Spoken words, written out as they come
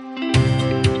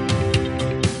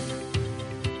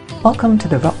Welcome to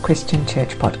the Rock Christian Church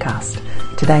podcast.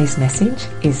 Today's message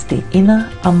is The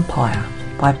Inner Umpire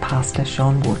by Pastor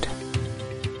Sean Wood.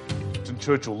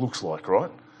 Churchill looks like,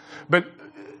 right? But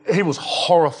he was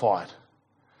horrified.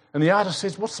 And the artist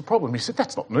says, "What's the problem?" He said,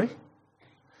 "That's not me."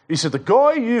 He said, "The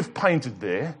guy you've painted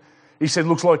there," he said,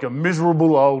 "looks like a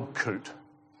miserable old coot."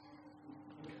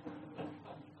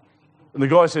 And the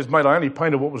guy says, "Mate, I only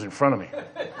painted what was in front of me."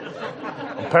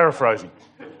 I'm paraphrasing.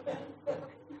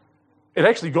 It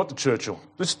actually got to Churchill.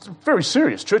 This is very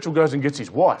serious. Churchill goes and gets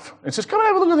his wife and says, "Come and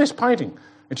have a look at this painting."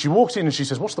 And she walks in and she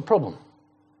says, "What's the problem?"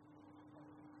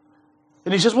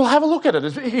 And he says, "Well, have a look at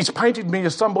it. He's painted me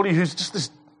as somebody who's just this..."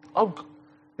 Oh.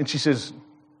 And she says,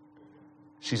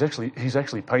 he's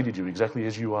actually painted you exactly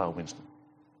as you are, Winston."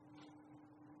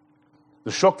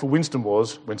 The shock for Winston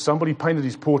was when somebody painted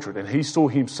his portrait and he saw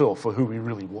himself for who he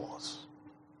really was.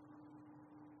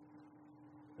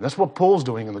 And that's what Paul's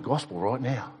doing in the gospel right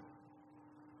now.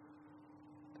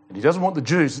 And he doesn't want the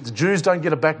Jews. The Jews don't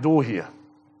get a back door here.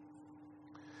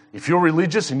 If you're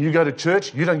religious and you go to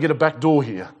church, you don't get a back door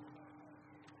here.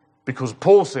 Because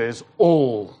Paul says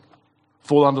all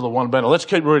fall under the one banner. Let's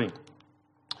keep reading.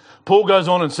 Paul goes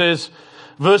on and says,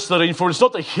 verse 13, "For it's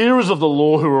not the hearers of the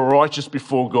law who are righteous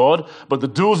before God, but the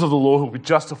doers of the law who will be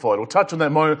justified." We'll touch on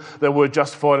that word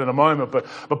justified in a moment.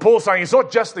 But Paul's saying it's not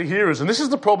just the hearers. And this is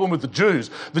the problem with the Jews.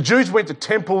 The Jews went to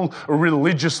temple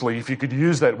religiously, if you could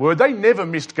use that word. They never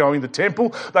missed going to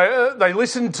temple. They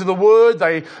listened to the word.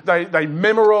 They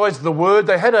memorized the word.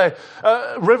 They had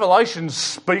Revelation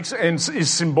speaks and is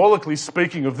symbolically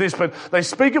speaking of this, but they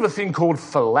speak of a thing called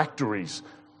phylacteries.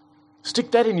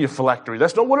 Stick that in your phylactery.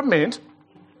 That's not what it meant.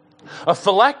 A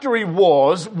phylactery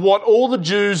was what all the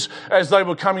Jews, as they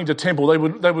were coming to temple, they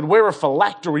would wear a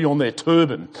phylactery on their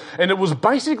turban. And it was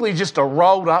basically just a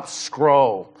rolled up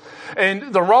scroll.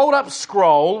 And the rolled up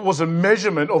scroll was a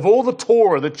measurement of all the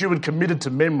Torah that you had committed to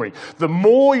memory. The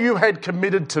more you had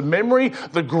committed to memory,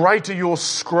 the greater your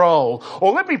scroll.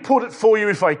 Or let me put it for you,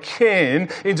 if I can,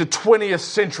 into 20th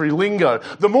century lingo.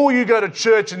 The more you go to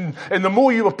church and the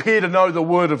more you appear to know the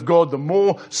Word of God, the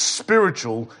more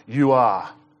spiritual you are.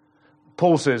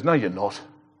 Paul says, no, you're not.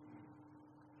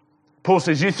 Paul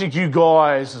says, you think you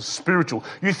guys are spiritual.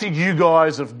 You think you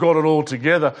guys have got it all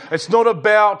together. It's not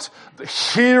about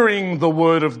hearing the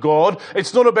Word of God.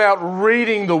 It's not about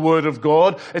reading the Word of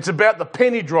God. It's about the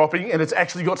penny dropping, and it's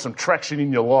actually got some traction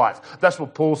in your life. That's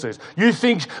what Paul says. You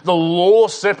think the law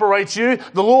separates you?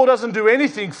 The law doesn't do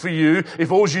anything for you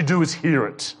if all you do is hear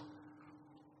it.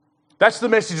 That's the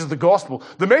message of the gospel.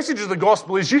 The message of the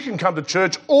gospel is you can come to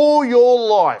church all your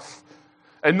life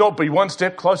and not be one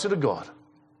step closer to God.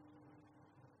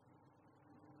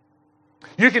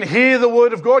 You can hear the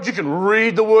Word of God, you can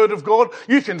read the Word of God,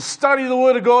 you can study the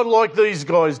Word of God like these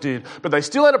guys did, but they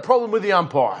still had a problem with the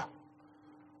umpire.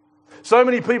 So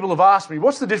many people have asked me,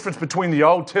 what's the difference between the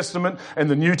Old Testament and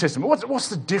the New Testament? What's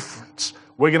the difference?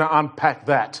 We're going to unpack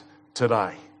that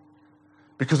today.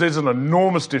 Because there's an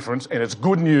enormous difference, and it's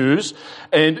good news,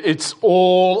 and it's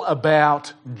all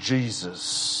about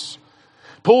Jesus.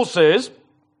 Paul says,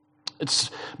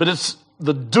 it's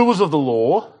the doers of the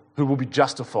law who will be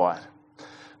justified.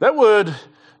 That word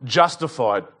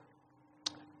justified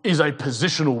is a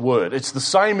positional word. It's the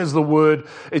same as the word,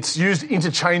 it's used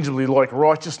interchangeably like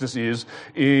righteousness is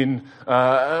in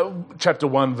chapter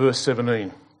 1, verse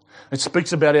 17. It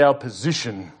speaks about our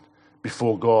position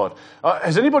before God.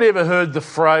 Has anybody ever heard the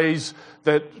phrase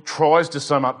that tries to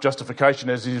sum up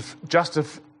justification as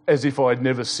if I'd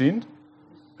never sinned?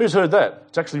 Who's heard that?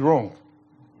 It's actually wrong.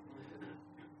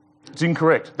 It's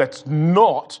incorrect. That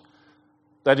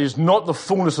is not the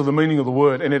fullness of the meaning of the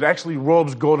word, and it actually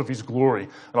robs God of his glory.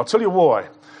 And I'll tell you why.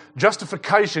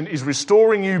 Justification is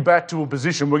restoring you back to a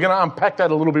position. We're going to unpack that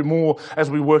a little bit more as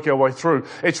we work our way through.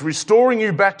 It's restoring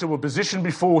you back to a position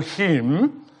before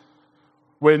him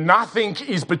where nothing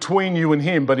is between you and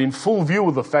him, but in full view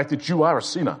of the fact that you are a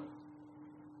sinner.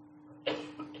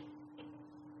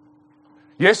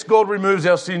 Yes, God removes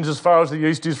our sins as far as the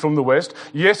east is from the west.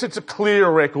 Yes, it's a clear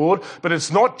record, but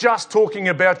it's not just talking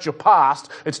about your past,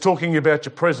 it's talking about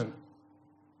your present.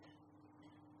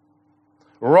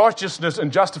 Righteousness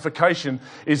and justification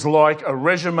is like a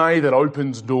resume that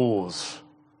opens doors.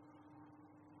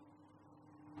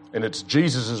 And it's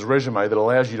Jesus' resume that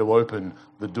allows you to open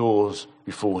the doors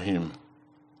before him.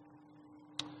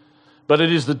 But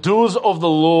it is the doers of the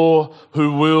law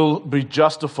who will be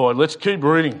justified. Let's keep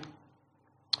reading.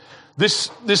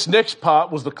 This next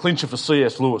part was the clincher for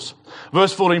C.S. Lewis.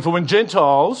 Verse 14, "For when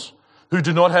Gentiles who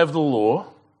do not have the law,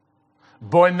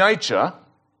 by nature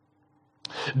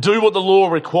do what the law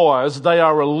requires, they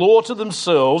are a law to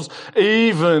themselves,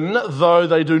 even though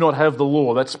they do not have the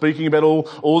law. That's speaking about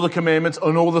all the commandments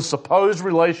and all the supposed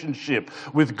relationship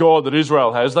with God that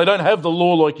Israel has. They don't have the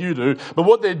law like you do, but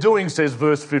what they're doing, says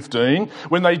verse 15,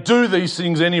 when they do these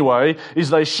things anyway, is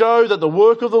they show that the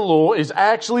work of the law is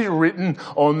actually written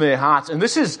on their hearts. And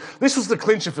this was the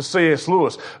clincher for C.S.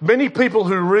 Lewis. Many people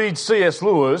who read C.S.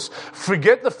 Lewis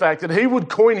forget the fact that he would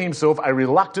coin himself a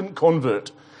reluctant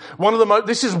convert.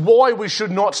 This is why we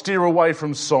should not steer away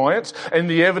from science and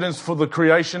the evidence for the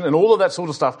creation and all of that sort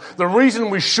of stuff. The reason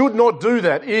we should not do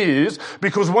that is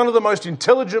because one of the most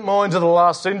intelligent minds of the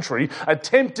last century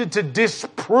attempted to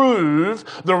disprove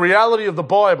the reality of the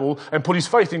Bible and put his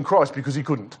faith in Christ because he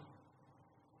couldn't.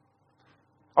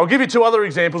 I'll give you two other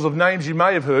examples of names you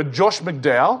may have heard. Josh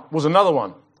McDowell was another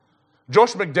one.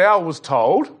 Josh McDowell was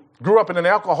told, grew up in an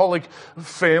alcoholic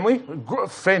family,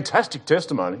 fantastic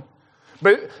testimony.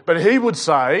 But he would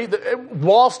say that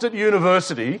whilst at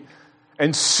university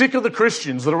and sick of the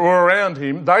Christians that were around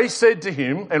him, they said to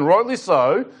him, and rightly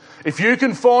so, if you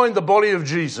can find the body of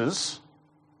Jesus,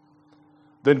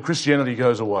 then Christianity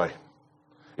goes away.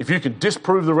 If you can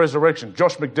disprove the resurrection,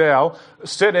 Josh McDowell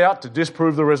set out to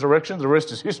disprove the resurrection. The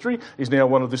rest is history. He's now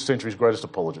one of this century's greatest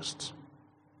apologists.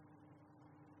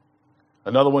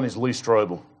 Another one is Lee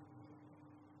Strobel,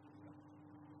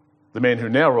 the man who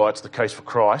now writes The Case for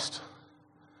Christ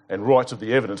and writes of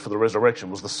the evidence for the resurrection,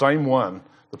 was the same one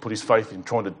that put his faith in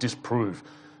trying to disprove.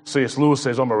 C.S. Lewis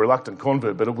says, I'm a reluctant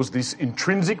convert, but it was this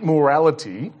intrinsic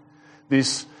morality,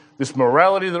 this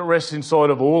morality that rests inside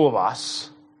of all of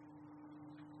us.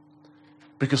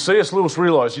 Because C.S. Lewis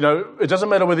realised, it doesn't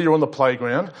matter whether you're on the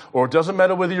playground, or it doesn't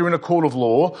matter whether you're in a court of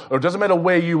law, or it doesn't matter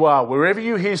where you are. Wherever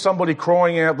you hear somebody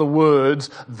crying out the words,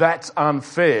 that's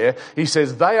unfair, he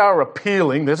says they are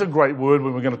appealing, there's a great word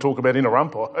when we're going to talk about inner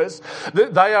umpires,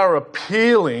 they are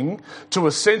appealing to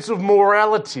a sense of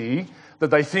morality that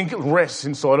they think rests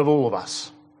inside of all of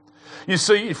us. You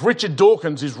see, if Richard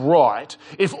Dawkins is right,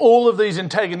 if all of these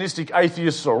antagonistic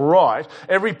atheists are right,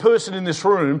 every person in this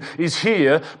room is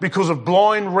here because of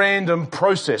blind random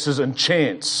processes and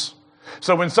chance.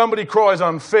 So when somebody cries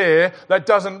unfair,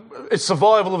 it's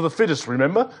survival of the fittest,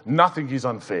 remember? Nothing is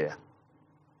unfair.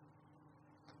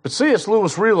 But C.S.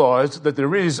 Lewis realised that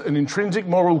there is an intrinsic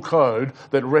moral code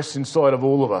that rests inside of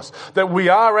all of us, that we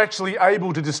are actually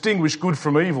able to distinguish good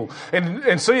from evil.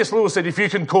 And C.S. Lewis said, if you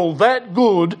can call that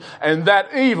good and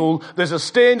that evil, there's a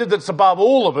standard that's above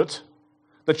all of it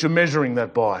that you're measuring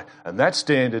that by. And that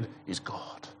standard is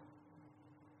God.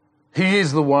 He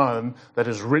is the one that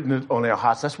has written it on our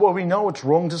hearts. That's why we know it's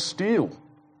wrong to steal.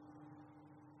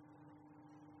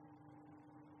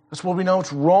 That's why we know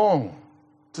it's wrong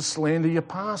to slander your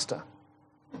pastor.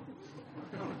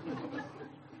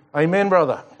 Amen,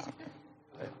 brother.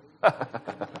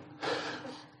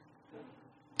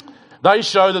 They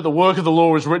show that the work of the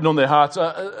law is written on their hearts.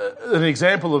 An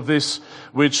example of this,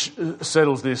 which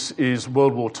settles this, is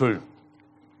World War II.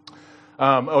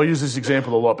 I use this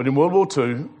example a lot, but in World War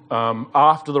II,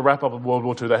 after the wrap-up of World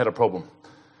War II, they had a problem.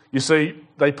 You see,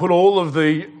 they put all of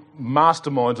the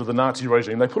masterminds of the Nazi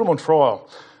regime, they put them on trial.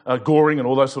 Goring and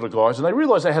all those sort of guys, and they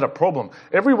realised they had a problem.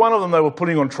 Every one of them they were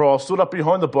putting on trial stood up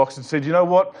behind the box and said, you know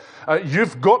what,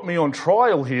 you've got me on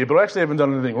trial here, but I actually haven't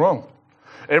done anything wrong.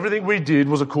 Everything we did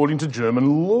was according to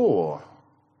German law.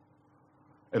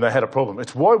 And they had a problem.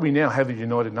 It's why we now have the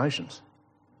United Nations.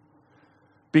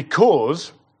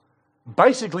 Because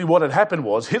basically what had happened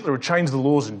was Hitler had changed the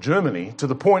laws in Germany to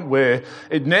the point where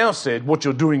it now said what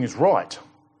you're doing is right.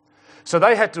 So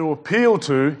they had to appeal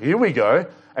to, here we go,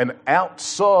 an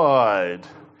outside,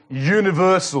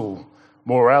 universal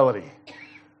morality.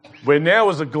 Where now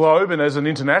as a globe and as an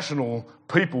international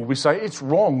people, we say it's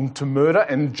wrong to murder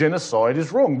and genocide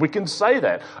is wrong. We can say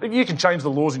that. You can change the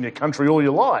laws in your country all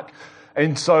you like.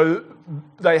 And so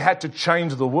they had to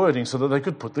change the wording so that they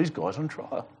could put these guys on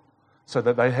trial, so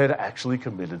that they had actually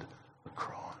committed a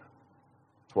crime.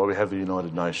 That's why we have the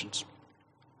United Nations.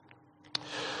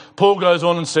 Paul goes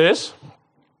on and says,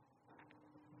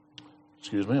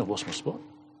 excuse me, I've lost my spot.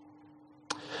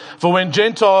 For when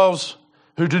Gentiles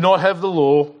who do not have the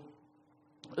law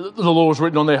is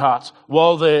written on their hearts,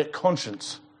 while their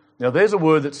conscience. Now there's a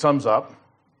word that sums up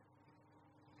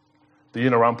the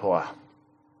inner umpire.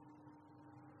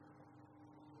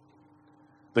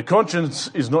 The conscience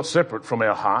is not separate from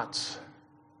our hearts.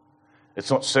 It's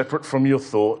not separate from your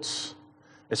thoughts.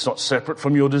 It's not separate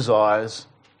from your desires.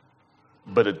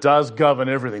 But it does govern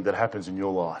everything that happens in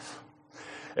your life.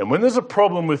 And when there's a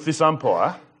problem with this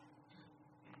umpire,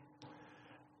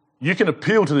 you can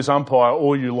appeal to this umpire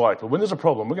all you like. But when there's a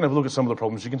problem, we're going to have a look at some of the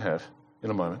problems you can have in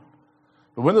a moment.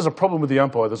 But when there's a problem with the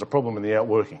umpire, there's a problem in the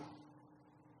outworking.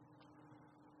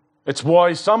 It's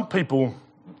why some people,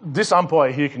 this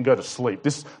umpire here can go to sleep.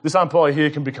 This umpire here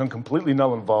can become completely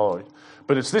null and void.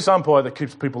 But it's this umpire that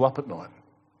keeps people up at night.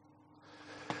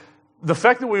 The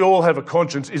fact that we all have a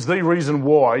conscience is the reason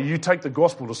why you take the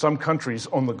gospel to some countries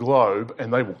on the globe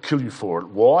and they will kill you for it.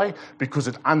 Why? Because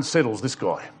it unsettles this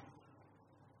guy.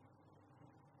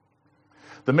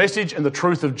 The message and the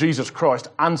truth of Jesus Christ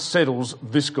unsettles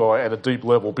this guy at a deep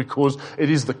level because it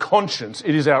is the conscience,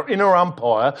 it is our inner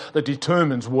umpire that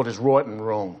determines what is right and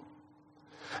wrong.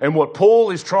 And what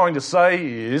Paul is trying to say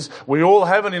is we all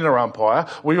have an inner umpire,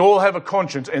 we all have a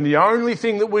conscience, and the only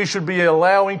thing that we should be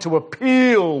allowing to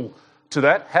appeal to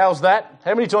that, how's that?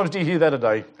 How many times do you hear that a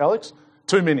day, Alex?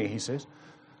 Too many, he says.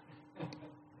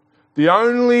 The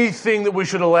only thing that we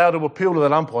should allow to appeal to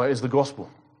that umpire is the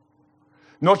gospel.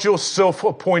 Not your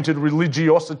self-appointed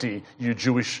religiosity, you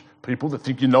Jewish people that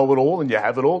think you know it all and you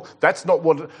have it all. That's not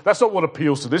what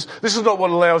appeals to this. This is not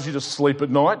what allows you to sleep at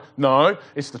night. No,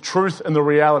 it's the truth and the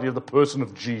reality of the person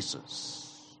of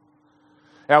Jesus.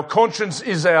 Our conscience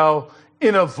is our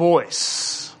inner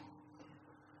voice.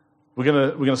 We're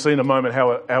going to see in a moment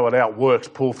how it outworks.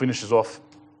 Paul finishes off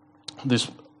this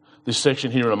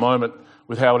section here in a moment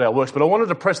with how it outworks. But I wanted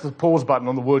to press the pause button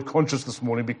on the word conscience this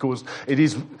morning because it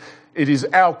is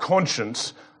our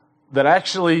conscience that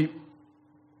actually,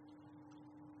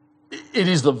 it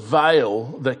is the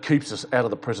veil that keeps us out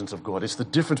of the presence of God. It's the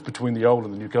difference between the old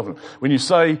and the new covenant. When you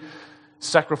say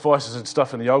sacrifices and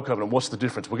stuff in the old covenant, what's the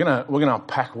difference? We're going to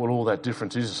unpack what all that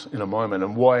difference is in a moment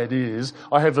and why it is.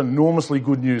 I have enormously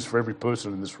good news for every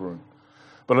person in this room.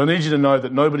 But I need you to know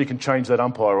that nobody can change that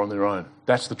umpire on their own.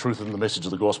 That's the truth and the message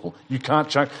of the gospel. You can't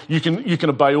change. You can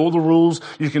obey all the rules.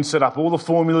 You can set up all the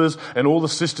formulas and all the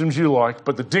systems you like.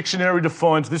 But the dictionary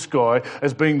defines this guy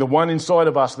as being the one inside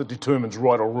of us that determines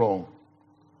right or wrong,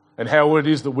 and how it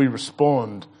is that we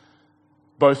respond,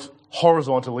 both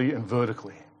horizontally and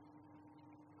vertically.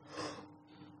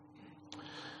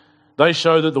 They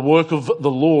show that the work of the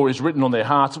law is written on their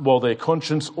hearts while their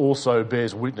conscience also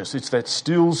bears witness. It's that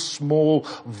still small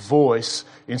voice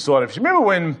inside of you.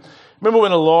 Remember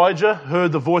when Elijah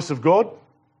heard the voice of God?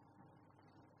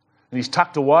 And he's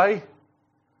tucked away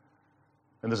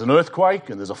and there's an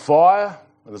earthquake and there's a fire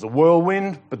and there's a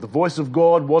whirlwind, but the voice of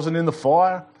God wasn't in the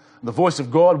fire. And the voice of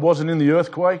God wasn't in the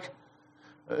earthquake.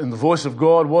 And the voice of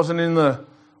God wasn't in the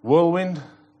whirlwind.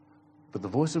 But the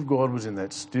voice of God was in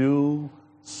that still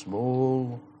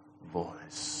small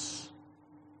voice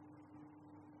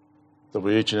that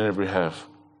we each and every have.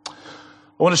 I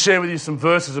want to share with you some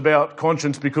verses about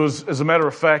conscience because, as a matter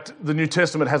of fact, the New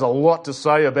Testament has a lot to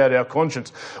say about our conscience.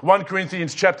 1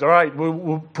 Corinthians chapter 8,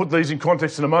 we'll put these in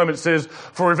context in a moment. It says,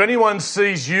 "For if anyone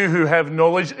sees you who have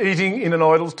knowledge eating in an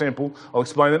idol's temple," I'll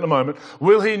explain that in a moment,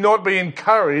 "will he not be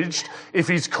encouraged if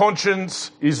his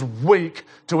conscience is weak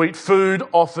to eat food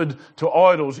offered to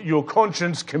idols?" Your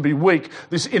conscience can be weak.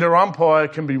 This inner umpire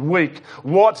can be weak.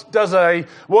 What does a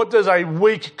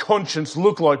weak conscience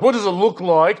look like? What does it look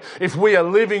like if we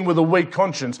are living with a weak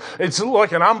conscience? It's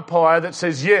like an umpire that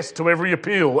says yes to every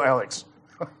appeal, Alex.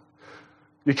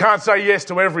 You can't say yes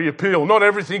to every appeal. Not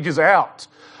everything is out.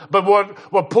 But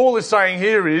what Paul is saying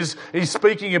here is, he's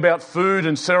speaking about food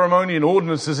and ceremony and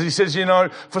ordinances. He says,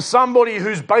 for somebody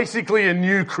who's basically a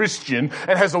new Christian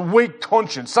and has a weak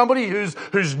conscience, somebody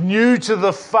who's new to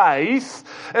the faith,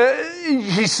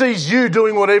 he sees you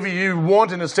doing whatever you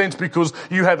want in a sense because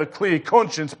you have a clear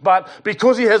conscience. But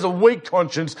because he has a weak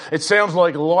conscience, it sounds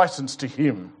like license to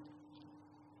him.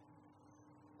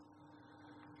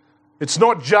 It's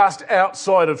not just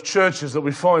outside of churches that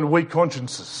we find weak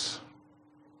consciences.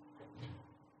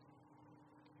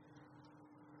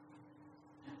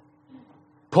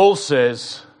 Paul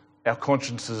says our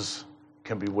consciences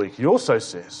can be weak. He also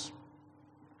says,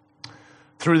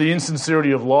 through the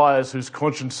insincerity of liars whose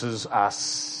consciences are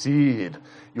seared.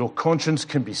 Your conscience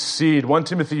can be seared. 1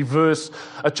 Timothy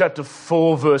chapter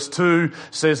 4 verse 2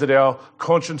 says that our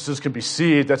consciences can be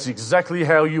seared. That's exactly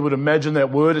how you would imagine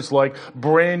that word. It's like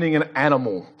branding an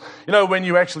animal. When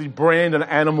you actually brand an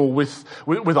animal with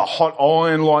a hot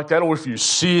iron like that, or if you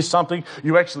sear something,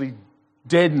 you actually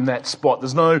deaden that spot.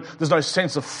 There's no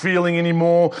sense of feeling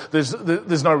anymore. There's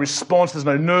no response. There's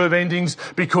no nerve endings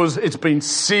because it's been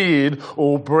seared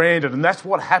or branded. And that's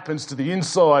what happens to the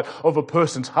inside of a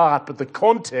person's heart. But the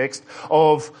context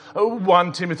of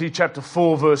 1 Timothy chapter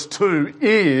 4 verse 2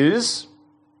 is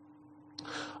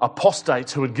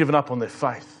apostates who had given up on their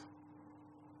faith.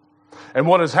 And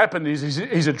what has happened is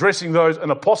he's addressing those.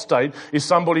 An apostate is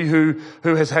somebody who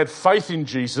has had faith in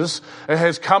Jesus and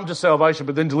has come to salvation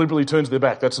but then deliberately turns their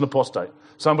back. That's an apostate.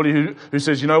 Somebody who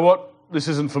says, you know what, this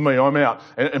isn't for me, I'm out.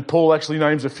 And Paul actually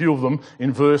names a few of them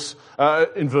in verse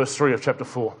 3 of chapter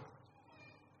 4.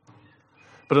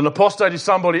 But an apostate is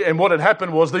somebody, and what had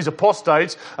happened was these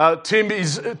apostates, Paul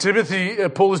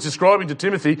is describing to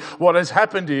Timothy, what has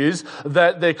happened is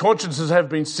that their consciences have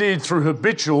been seared through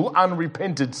habitual,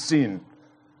 unrepented sin.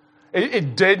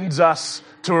 It deadens us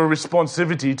to a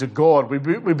responsivity to God.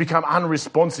 We become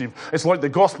unresponsive. It's like the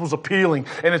gospel's appealing,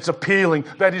 and it's appealing.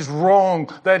 That is wrong,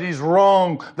 that is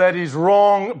wrong, that is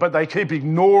wrong, but they keep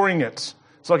ignoring it.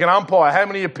 It's like an umpire. How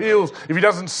many appeals? If he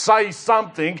doesn't say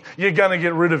something, you're going to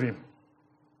get rid of him.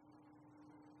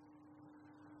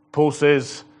 Paul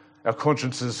says our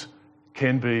consciences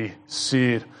can be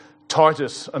seared.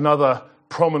 Titus, another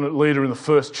prominent leader in the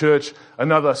first church,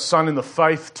 another son in the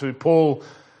faith to Paul,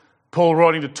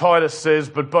 writing to Titus says,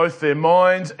 but both their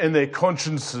minds and their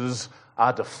consciences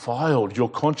are defiled. Your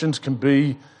conscience can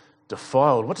be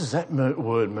defiled. What does that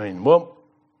word mean? Well,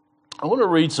 I want to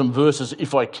read some verses,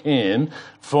 if I can,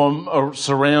 from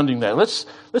surrounding that. Let's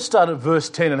start at verse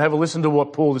 10 and have a listen to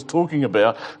what Paul is talking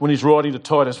about when he's writing to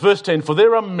Titus. Verse 10, for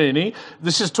there are many,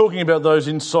 this is talking about those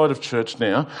inside of church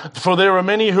now, for there are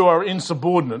many who are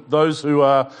insubordinate, those who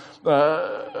are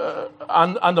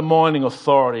undermining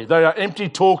authority. They are empty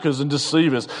talkers and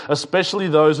deceivers, especially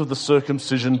those of the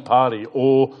circumcision party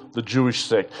or the Jewish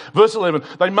sect. Verse 11,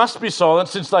 they must be silent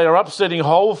since they are upsetting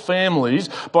whole families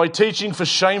by teaching for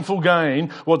shameful gain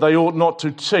what they ought not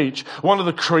to teach. One of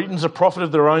the Cretans, a prophet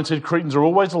of their own, said, Cretans are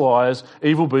always liars,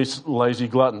 evil beasts, lazy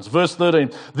gluttons. Verse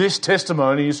 13, this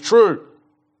testimony is true.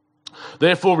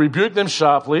 Therefore rebuke them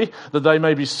sharply, that they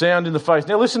may be sound in the faith.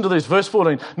 Now listen to this, verse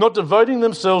 14. Not devoting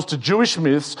themselves to Jewish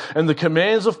myths and the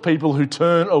commands of people who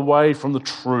turn away from the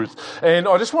truth. And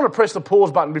I just want to press the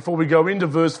pause button before we go into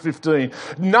verse 15.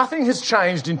 Nothing has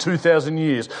changed in 2,000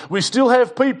 years. We still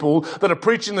have people that are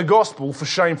preaching the gospel for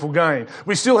shameful gain.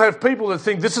 We still have people that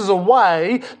think this is a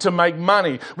way to make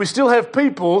money. We still have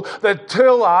people that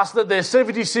tell us that their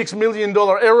 $76 million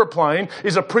aeroplane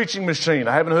is a preaching machine.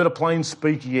 I haven't heard a plane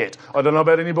speak yet. I don't know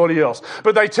about anybody else.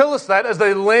 But they tell us that as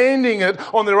they're landing it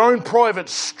on their own private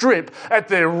strip at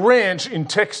their ranch in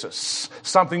Texas.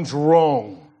 Something's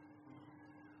wrong.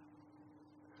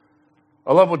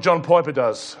 I love what John Piper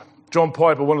does. John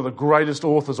Piper, one of the greatest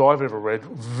authors I've ever read.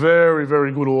 Very,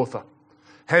 very good author.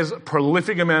 Has a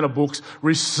prolific amount of books,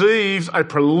 receives a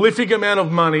prolific amount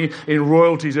of money in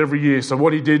royalties every year. So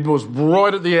what he did was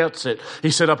right at the outset,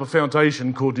 he set up a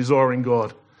foundation called Desiring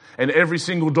God. And every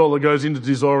single dollar goes into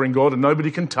Desiring God, and nobody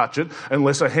can touch it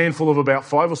unless a handful of about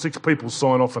 5 or 6 people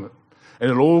sign off on it. And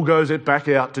it all goes back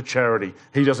out to charity.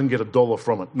 He doesn't get a dollar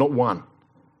from it, not one.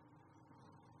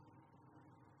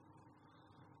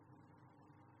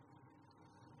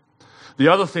 The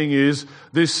other thing is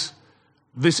this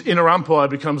inner umpire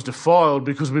becomes defiled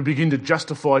because we begin to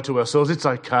justify to ourselves, it's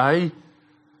okay.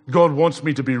 God wants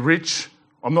me to be rich.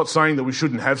 I'm not saying that we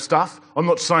shouldn't have stuff. I'm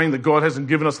not saying that God hasn't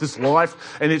given us this life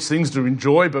and it's things to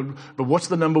enjoy, but what's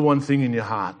the number one thing in your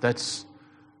heart? That's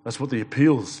what the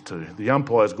appeals to. The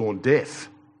umpire's gone deaf.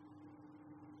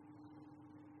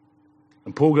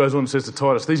 And Paul goes on and says to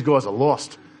Titus, these guys are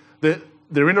lost. Their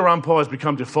inner umpires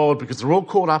become defiled because they're all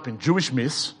caught up in Jewish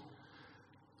myths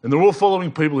and they're all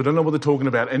following people who don't know what they're talking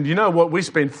about. And you know what? We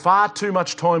spend far too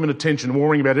much time and attention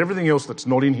worrying about everything else that's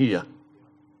not in here.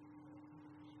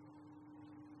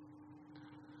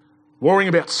 Worrying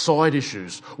about side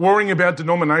issues, worrying about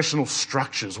denominational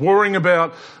structures, worrying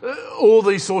about all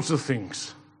these sorts of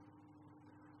things.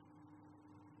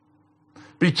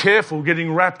 Be careful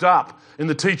getting wrapped up in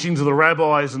the teachings of the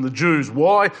rabbis and the Jews.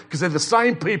 Why? Because they're the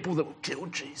same people that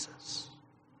killed Jesus.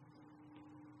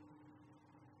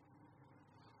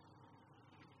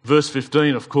 Verse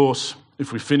 15, of course,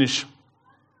 if we finish,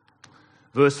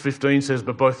 verse 15 says,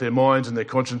 but both their minds and their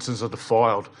consciences are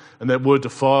defiled. And that word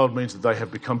defiled means that they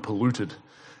have become polluted.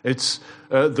 It's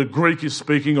the Greek is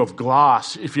speaking of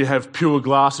glass. If you have pure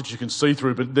glass that you can see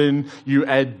through, but then you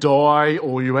add dye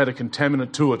or you add a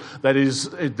contaminant to it,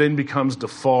 it then becomes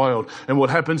defiled. And what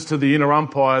happens to the inner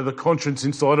umpire, the conscience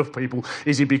inside of people,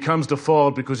 is he becomes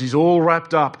defiled because he's all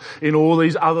wrapped up in all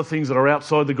these other things that are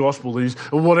outside the gospel.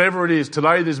 Whatever it is.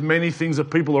 Today there's many things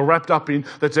that people are wrapped up in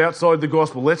that's outside the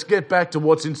gospel. Let's get back to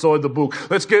what's inside the book.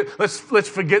 Let's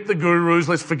forget the gurus.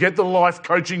 Let's forget the life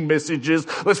coaching messages.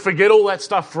 Let's forget all that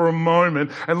stuff for a moment.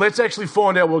 And let's actually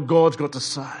find out what God's got to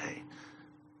say.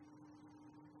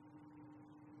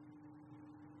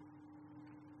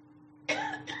 The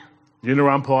inner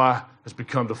umpire has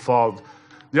become defiled.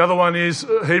 The other one is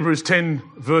Hebrews 10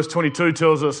 verse 22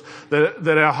 tells us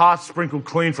that our hearts sprinkled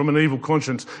clean from an evil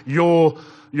conscience. Your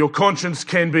conscience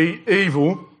can be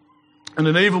evil And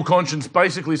an evil conscience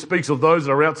basically speaks of those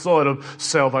that are outside of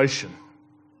salvation.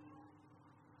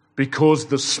 Because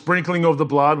the sprinkling of the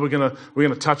blood, we're going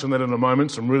to touch on that in a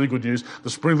moment, some really good news. The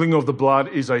sprinkling of the blood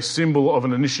is a symbol of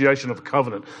an initiation of a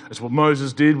covenant. It's what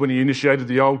Moses did when he initiated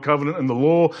the old covenant and the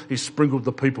law. He sprinkled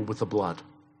the people with the blood.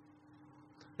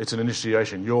 It's an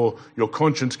initiation. Your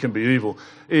conscience can be evil.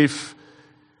 If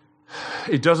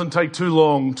it doesn't take too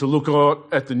long to look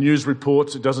at the news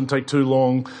reports, it doesn't take too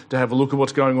long to have a look at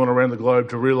what's going on around the globe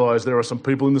to realise there are some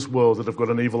people in this world that have got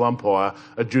an evil umpire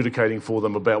adjudicating for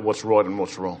them about what's right and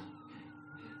what's wrong.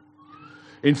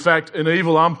 In fact, an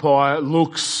evil umpire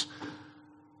looks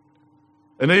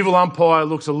a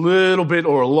little bit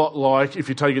or a lot like, if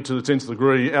you take it to the 10th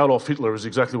degree, Adolf Hitler is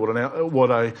exactly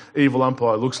what a evil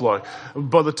umpire looks like.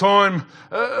 By the time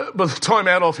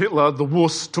Adolf Hitler, the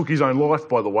wuss, took his own life,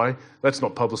 by the way, that's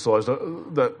not publicised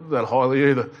that highly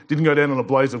either. Didn't go down in a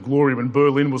blaze of glory when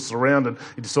Berlin was surrounded.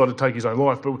 He decided to take his own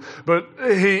life. But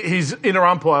his inner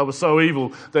umpire was so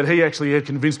evil that he actually had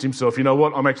convinced himself, you know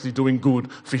what, I'm actually doing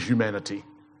good for humanity.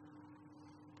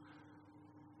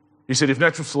 He said, if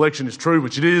natural selection is true,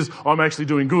 which it is, I'm actually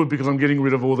doing good because I'm getting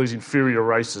rid of all these inferior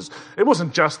races. It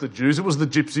wasn't just the Jews, it was the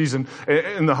gypsies and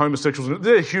the homosexuals.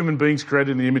 They're human beings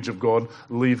created in the image of God.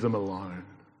 Leave them alone.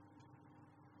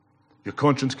 Your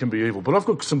conscience can be evil. But I've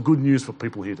got some good news for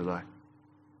people here today.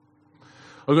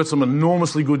 I've got some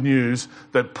enormously good news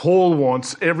that Paul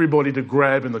wants everybody to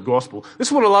grab in the gospel. This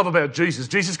is what I love about Jesus.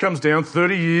 Jesus comes down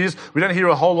 30 years. We don't hear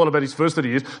a whole lot about his first 30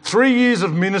 years. 3 years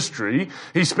of ministry.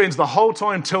 He spends the whole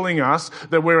time telling us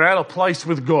that we're out of place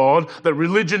with God, that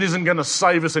religion isn't going to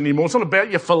save us anymore. It's not about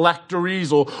your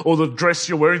phylacteries or the dress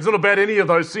you're wearing. It's not about any of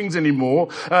those things anymore.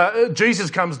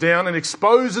 Jesus comes down and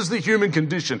exposes the human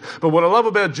condition. But what I love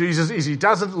about Jesus is he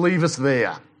doesn't leave us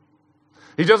there.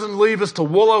 He doesn't leave us to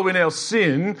wallow in our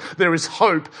sin. There is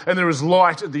hope and there is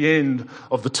light at the end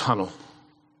of the tunnel.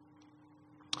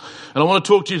 And I want to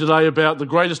talk to you today about the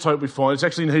greatest hope we find. It's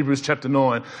actually in Hebrews chapter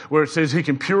 9, where it says he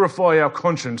can purify our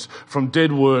conscience from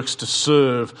dead works to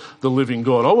serve the living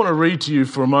God. I want to read to you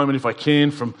for a moment, if I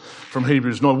can, from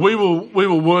Hebrews 9. We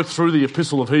will work through the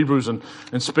epistle of Hebrews and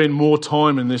spend more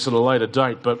time in this at a later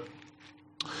date. But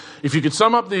if you could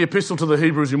sum up the epistle to the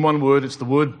Hebrews in one word, it's the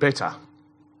word better.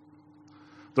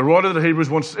 The writer of the Hebrews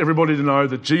wants everybody to know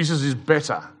that Jesus is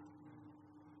better.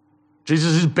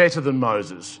 Jesus is better than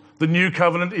Moses. The new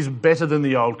covenant is better than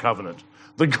the old covenant.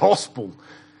 The gospel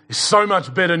is so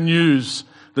much better news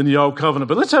than the old covenant.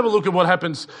 But let's have a look at what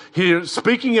happens here.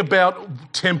 Speaking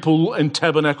about temple and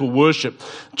tabernacle worship.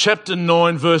 Chapter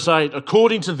 9, verse 8.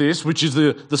 According to this, which is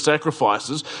the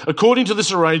sacrifices, according to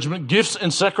this arrangement, gifts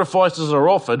and sacrifices are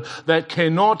offered that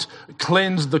cannot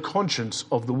cleanse the conscience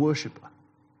of the worshipper.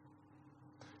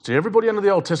 See, everybody under the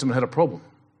Old Testament had a problem.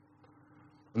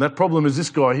 And that problem is this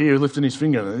guy here lifting his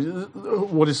finger.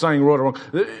 What he's saying right or wrong.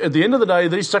 At the end of the day,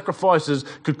 these sacrifices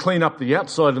could clean up the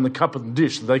outside and the cup and the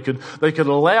dish. They could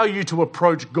allow you to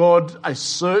approach God a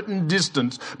certain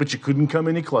distance, but you couldn't come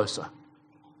any closer.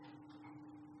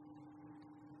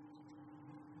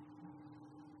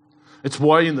 It's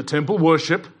why in the temple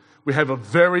worship, we have a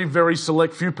very, very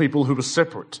select few people who are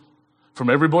separate from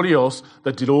everybody else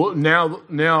that did all.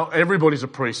 Now everybody's a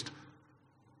priest.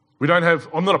 We don't have,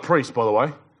 I'm not a priest, by the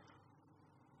way.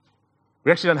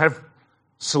 We actually don't have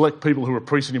select people who are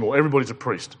priests anymore. Everybody's a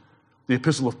priest. The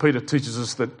Epistle of Peter teaches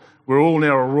us that we're all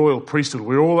now a royal priesthood.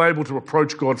 We're all able to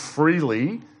approach God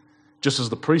freely, just as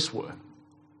the priests were.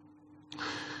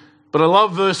 But I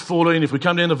love verse 14. If we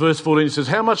come down to verse 14, it says,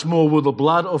 how much more will the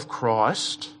blood of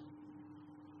Christ,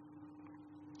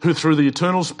 who through the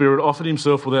eternal Spirit offered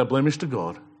himself without blemish to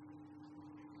God,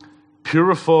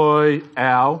 purify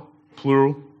our,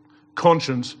 plural,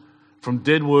 conscience from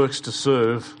dead works to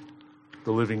serve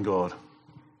the living God.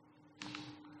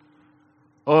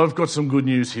 I've got some good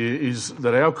news here, is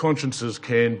that our consciences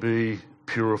can be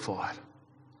purified.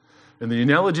 And the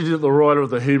analogy that the writer of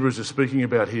the Hebrews is speaking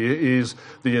about here is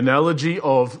the analogy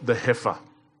of the heifer.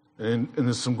 And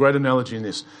there's some great analogy in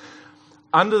this.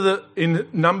 In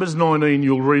Numbers 19,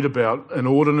 you'll read about an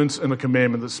ordinance and a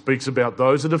commandment that speaks about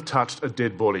those that have touched a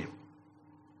dead body.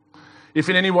 If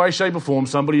in any way, shape or form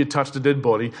somebody had touched a dead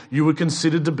body, you were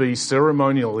considered to be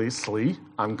ceremonially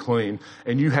unclean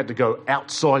and you had to go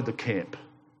outside the camp.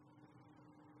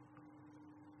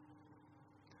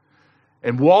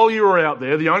 And while you were out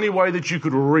there, the only way that you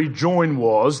could rejoin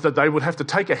was that they would have to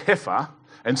take a heifer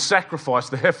and sacrifice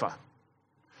the heifer.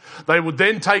 They would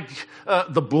then take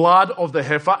the blood of the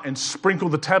heifer and sprinkle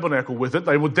the tabernacle with it.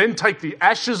 They would then take the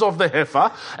ashes of the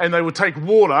heifer and they would take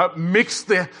water, mix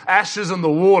the ashes and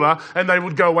the water, and they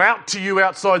would go out to you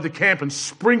outside the camp and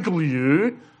sprinkle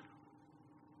you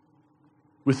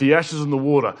with the ashes and the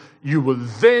water, you were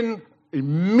then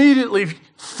immediately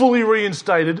fully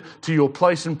reinstated to your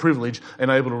place and privilege and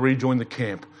able to rejoin the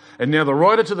camp. And now the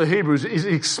writer to the Hebrews is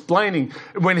explaining,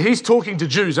 when he's talking to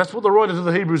Jews, that's what the writer to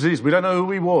the Hebrews is. We don't know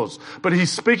who he was. But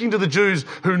he's speaking to the Jews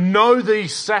who know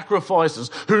these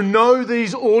sacrifices, who know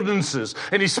these ordinances.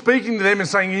 And he's speaking to them and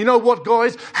saying, you know what,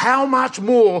 guys? How much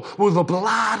more will the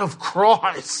blood of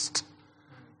Christ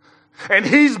and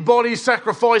his body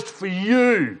sacrificed for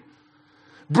you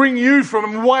bring you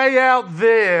from way out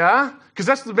there? Because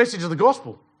that's the message of the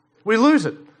gospel. We lose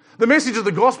it. The message of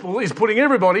the gospel is putting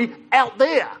everybody out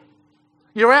there.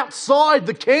 You're outside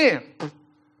the camp.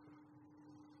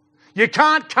 You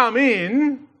can't come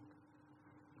in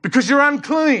because you're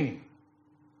unclean.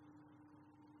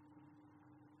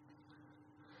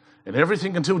 And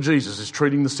everything until Jesus is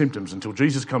treating the symptoms, until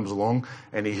Jesus comes along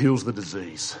and he heals the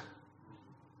disease.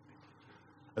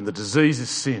 And the disease is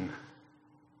sin.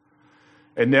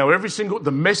 And now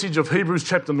the message of Hebrews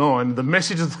chapter 9, the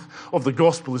message of the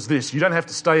gospel is this: you don't have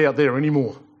to stay out there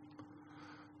anymore.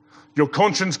 Your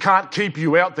conscience can't keep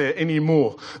you out there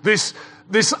anymore. This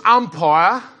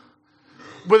umpire,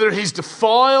 whether he's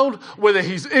defiled, whether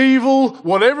he's evil,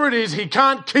 whatever it is, he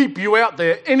can't keep you out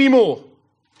there anymore.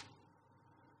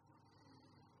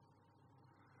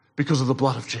 Because of the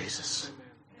blood of Jesus.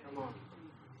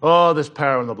 Oh, there's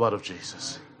power in the blood of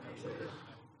Jesus.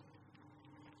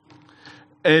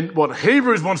 And what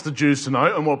Hebrews wants the Jews to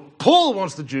know, and what Paul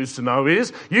wants the Jews to know,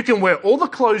 is you can wear all the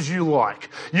clothes you like.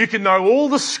 You can know all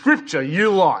the scripture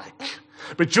you like.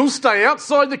 But you'll stay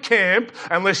outside the camp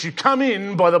unless you come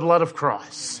in by the blood of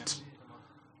Christ.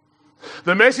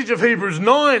 The message of Hebrews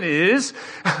 9 is,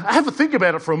 have a think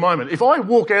about it for a moment. If I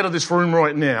walk out of this room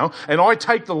right now and I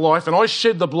take the life and I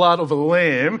shed the blood of a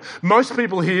lamb, most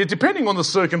people here, depending on the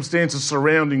circumstances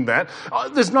surrounding that,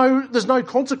 there's no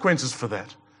consequences for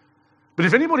that. But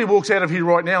if anybody walks out of here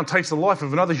right now and takes the life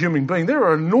of another human being, there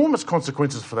are enormous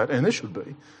consequences for that, and there should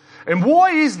be. And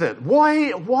why is that?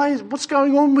 What's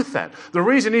going on with that? The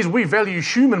reason is we value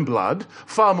human blood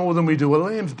far more than we do a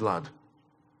lamb's blood.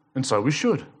 And so we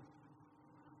should.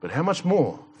 But how much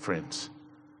more, friends?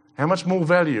 How much more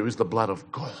value is the blood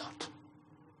of God?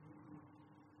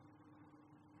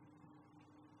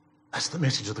 That's the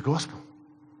message of the gospel.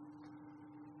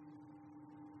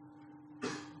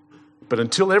 But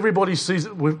until everybody sees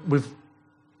it,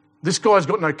 this guy's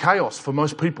got no chaos for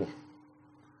most people.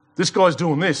 This guy's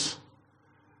doing this.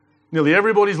 Nearly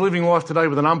everybody's living life today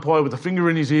with an umpire with a finger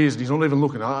in his ears and he's not even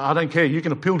looking. I don't care. You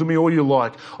can appeal to me all you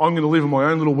like. I'm going to live in my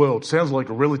own little world. Sounds like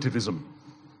a relativism.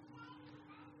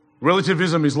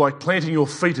 Relativism is like planting your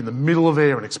feet in the middle of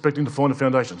air and expecting to find a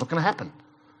foundation. It's not going to happen.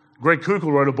 Greg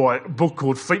Koukl wrote a book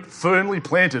called Feet Firmly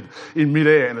Planted in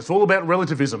Midair, and it's all about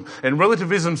relativism. And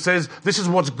relativism says, this is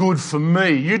what's good for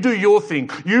me. You do your thing.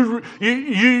 You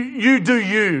do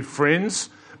you,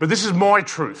 friends. But this is my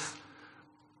truth.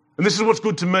 And this is what's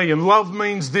good to me. And love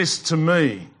means this to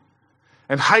me.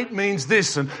 And hate means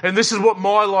this. And this is what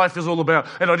my life is all about.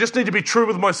 And I just need to be true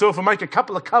with myself and make a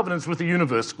couple of covenants with the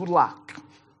universe. Good luck.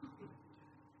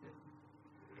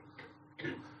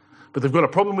 But they've got a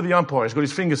problem with the umpire. He's got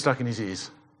his finger stuck in his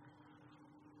ears.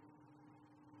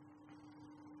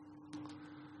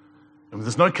 And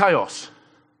there's no chaos.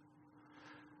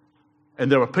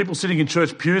 And there are people sitting in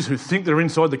church pews who think they're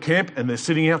inside the camp and they're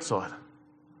sitting outside.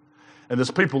 And there's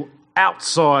people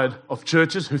outside of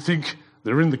churches who think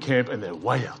they're in the camp and they're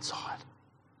way outside.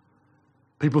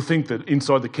 People think that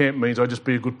inside the camp means I just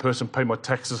be a good person, pay my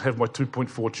taxes, have my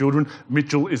 2.4 children.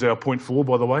 Mitchell is our 0.4,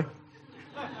 by the way.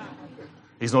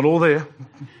 He's not all there.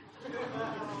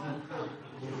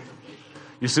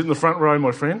 You sit in the front row,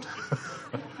 my friend.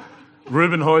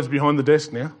 Reuben hides behind the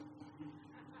desk now.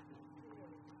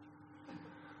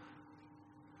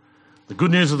 The good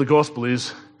news of the gospel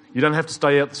is you don't have to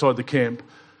stay outside the camp.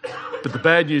 But the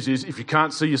bad news is if you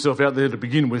can't see yourself out there to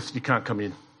begin with, you can't come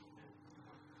in.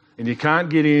 And you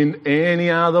can't get in any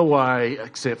other way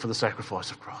except for the sacrifice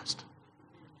of Christ.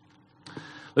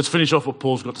 Let's finish off what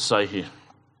Paul's got to say here.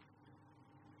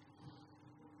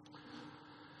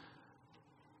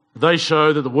 They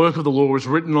show that the work of the law is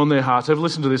written on their hearts. Have a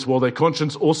listen to this. While their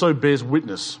conscience also bears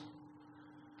witness.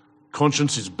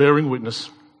 Conscience is bearing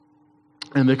witness.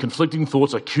 And their conflicting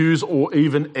thoughts accuse or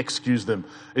even excuse them.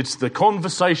 It's the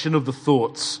conversation of the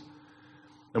thoughts.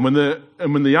 And when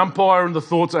the umpire and the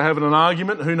thoughts are having an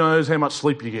argument, who knows how much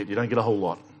sleep you get? You don't get a whole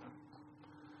lot.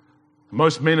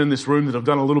 Most men in this room that have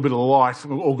done a little bit of life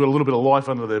or got a little bit of life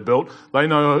under their belt, they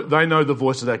know the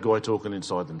voice of that guy talking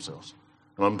inside themselves.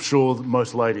 And I'm sure that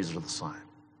most ladies are the same.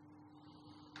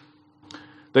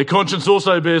 Their conscience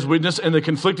also bears witness, and their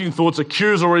conflicting thoughts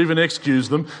accuse or even excuse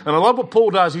them. And I love what Paul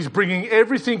does. He's bringing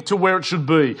everything to where it should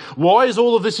be. Why is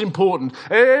all of this important?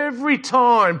 Every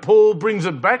time Paul brings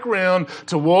it back round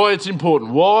to why it's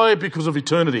important. Why? Because of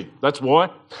eternity. That's why.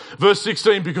 Verse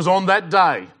 16, because on that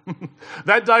day,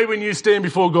 that day when you stand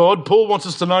before God, Paul wants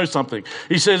us to know something.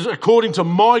 He says, according to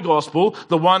my gospel,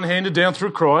 the one handed down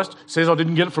through Christ, says I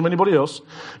didn't get it from anybody else,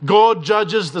 God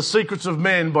judges the secrets of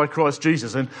men by Christ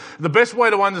Jesus. And the best way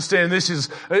to understand this is,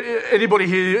 anybody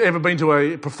here ever been to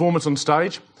a performance on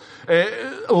stage?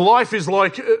 Life is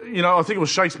like, I think it was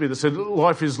Shakespeare that said,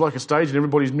 life is like a stage and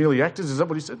everybody's merely actors. Is that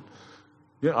what he said?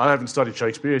 Yeah, I haven't studied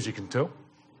Shakespeare, as you can tell.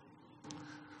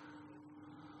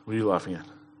 What are you laughing at?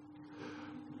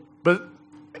 But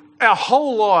our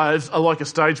whole lives are like a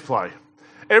stage play.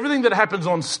 Everything that happens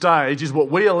on stage is what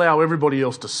we allow everybody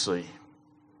else to see.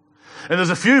 And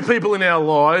there's a few people in our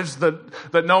lives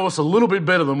that know us a little bit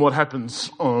better than what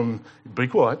happens on... Be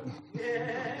quiet.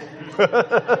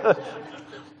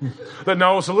 That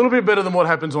know us a little bit better than what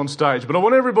happens on stage. But I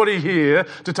want everybody here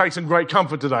to take some great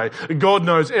comfort today. God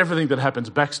knows everything that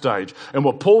happens backstage. And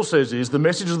what Paul says is the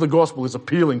message of the gospel is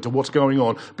appealing to what's going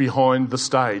on behind the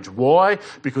stage. Why?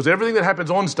 Because everything that happens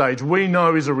on stage we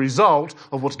know is a result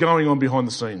of what's going on behind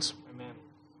the scenes. Amen.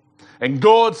 And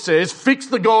God says, fix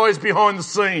the guys behind the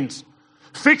scenes.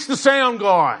 Fix the sound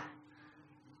guy.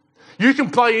 You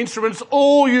can play instruments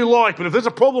all you like, but if there's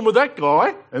a problem with that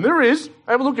guy, and there is,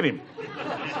 have a look at him.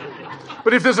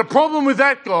 But if there's a problem with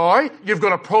that guy, you've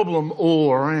got a problem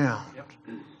all around. Yep.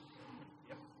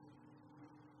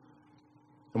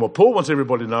 And what Paul wants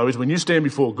everybody to know is when you stand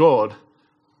before God,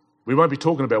 we won't be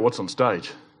talking about what's on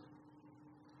stage.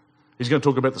 He's going to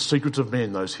talk about the secrets of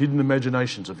men, those hidden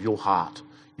imaginations of your heart.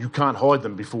 You can't hide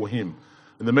them before him.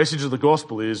 And the message of the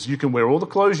gospel is you can wear all the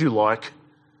clothes you like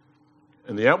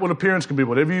and the outward appearance can be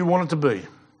whatever you want it to be.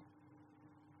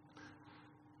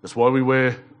 That's why we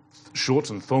wear shorts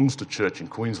and thongs to church in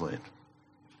Queensland.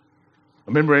 I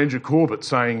remember Andrew Corbett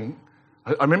saying,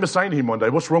 I remember saying to him one day,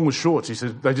 what's wrong with shorts? He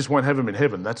said, they just won't have them in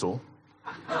heaven, that's all.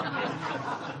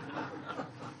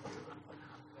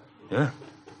 Yeah.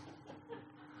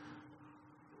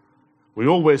 We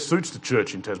all wear suits to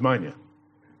church in Tasmania.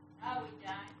 No, we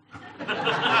don't.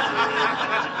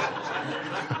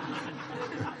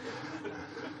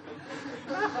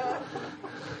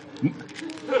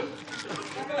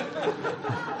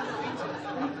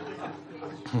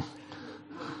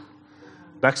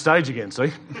 Backstage again,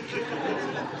 see?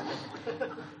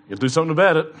 You'll do something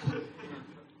about it.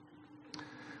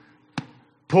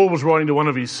 Paul was writing to one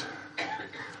of his...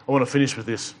 I want to finish with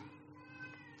this.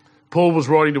 Paul was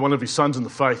writing to one of his sons in the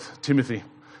faith, Timothy.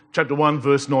 Chapter 1,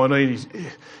 verse 19,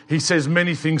 he says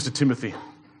many things to Timothy.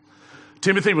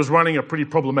 Timothy was running a pretty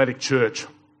problematic church.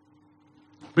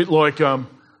 A bit like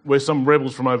where some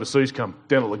rebels from overseas come,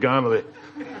 down at Lagana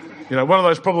there. One of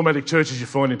those problematic churches you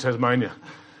find in Tasmania.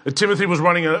 Timothy was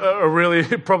running a really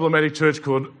problematic church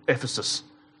called Ephesus.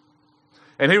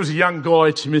 And he was a young guy,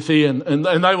 Timothy, and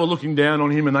they were looking down on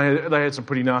him, and they had some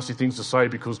pretty nasty things to say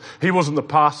because he wasn't the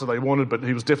pastor they wanted, but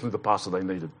he was definitely the pastor they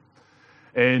needed.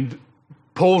 And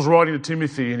Paul's writing to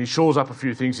Timothy, and he shores up a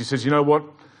few things. He says, you know what?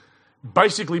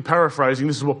 Basically paraphrasing,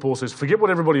 this is what Paul says, forget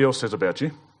what everybody else says about you.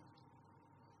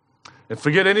 And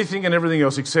forget anything and everything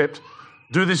else except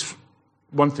do this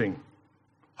one thing.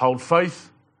 Hold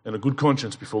faith and a good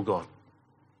conscience before God.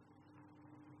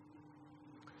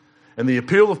 And the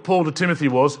appeal of Paul to Timothy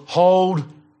was, hold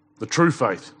the true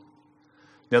faith.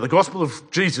 Now, the gospel of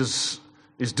Jesus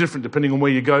is different depending on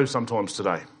where you go sometimes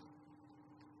today.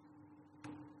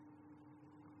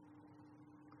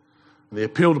 And the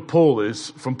appeal to Paul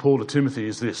is, from Paul to Timothy,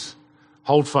 is this.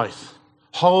 Hold faith.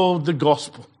 Hold the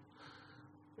gospel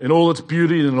in all its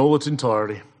beauty and in all its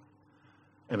entirety.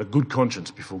 And a good conscience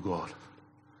before God.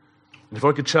 And if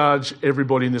I could charge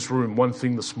everybody in this room one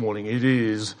thing this morning, it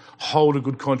is hold a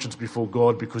good conscience before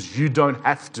God because you don't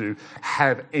have to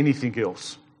have anything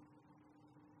else.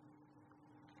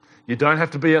 You don't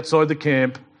have to be outside the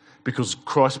camp because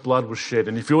Christ's blood was shed.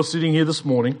 And if you're sitting here this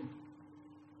morning,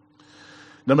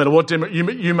 no matter what,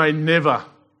 you may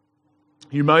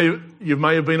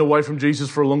have been away from Jesus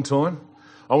for a long time.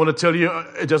 I want to tell you,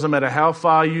 it doesn't matter how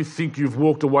far you think you've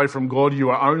walked away from God,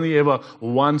 you are only ever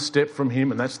one step from him,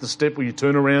 and that's the step where you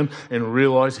turn around and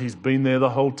realise he's been there the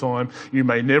whole time. You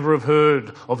may never have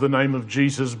heard of the name of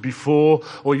Jesus before,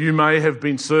 or you may have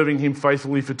been serving him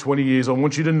faithfully for 20 years. I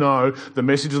want you to know the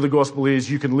message of the gospel is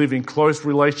you can live in close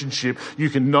relationship. You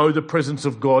can know the presence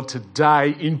of God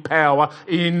today in power,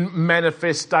 in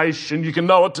manifestation. You can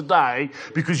know it today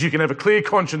because you can have a clear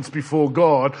conscience before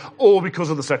God, all because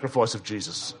of the sacrifice of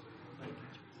Jesus.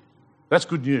 That's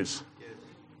good news.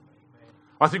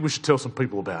 I think we should tell some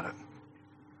people about it,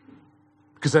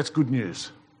 because that's good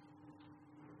news.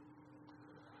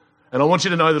 And I want you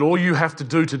to know that all you have to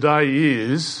do today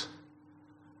is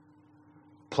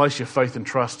place your faith and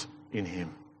trust in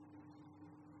him.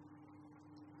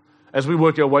 As we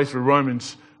work our way through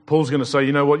Romans, Paul's going to say,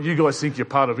 you know what, you guys think you're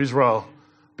part of Israel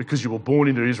because you were born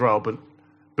into Israel, but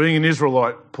being an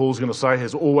Israelite, Paul's going to say,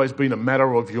 has always been a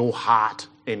matter of your heart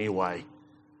anyway.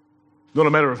 Not a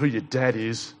matter of who your dad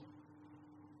is.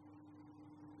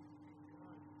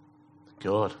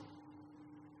 God.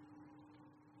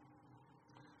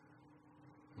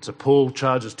 And so Paul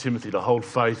charges Timothy to hold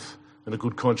faith and a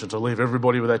good conscience. I leave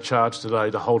everybody with that charge today,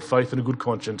 to hold faith and a good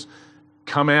conscience.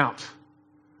 Come out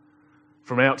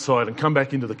from outside and come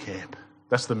back into the camp.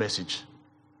 That's the message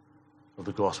of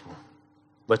the gospel.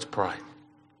 Let's pray.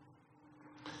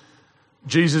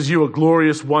 Jesus, you are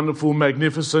glorious, wonderful,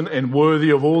 magnificent, and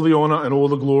worthy of all the honour and all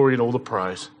the glory and all the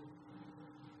praise.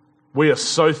 We are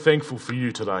so thankful for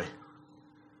you today.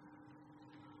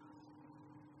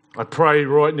 I pray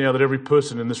right now that every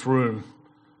person in this room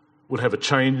would have a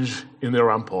change in their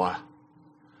umpire.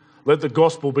 Let the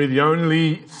gospel be the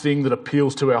only thing that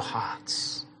appeals to our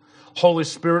hearts. Holy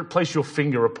Spirit, place your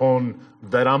finger upon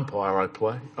that umpire, I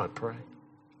pray,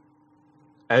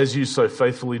 as you so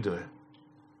faithfully do.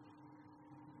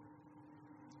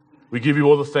 We give you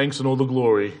all the thanks and all the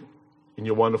glory in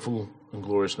your wonderful and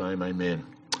glorious name. Amen.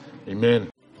 Amen.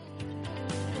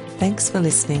 Thanks for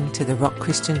listening to the Rock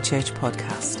Christian Church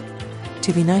podcast.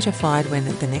 To be notified when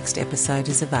the next episode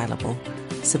is available,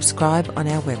 subscribe on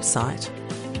our website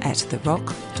at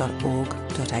therock.org.au.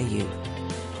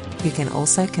 You can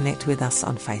also connect with us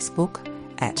on Facebook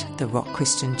at The Rock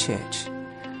Christian Church.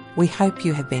 We hope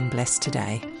you have been blessed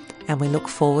today, and we look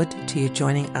forward to you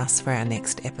joining us for our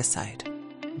next episode.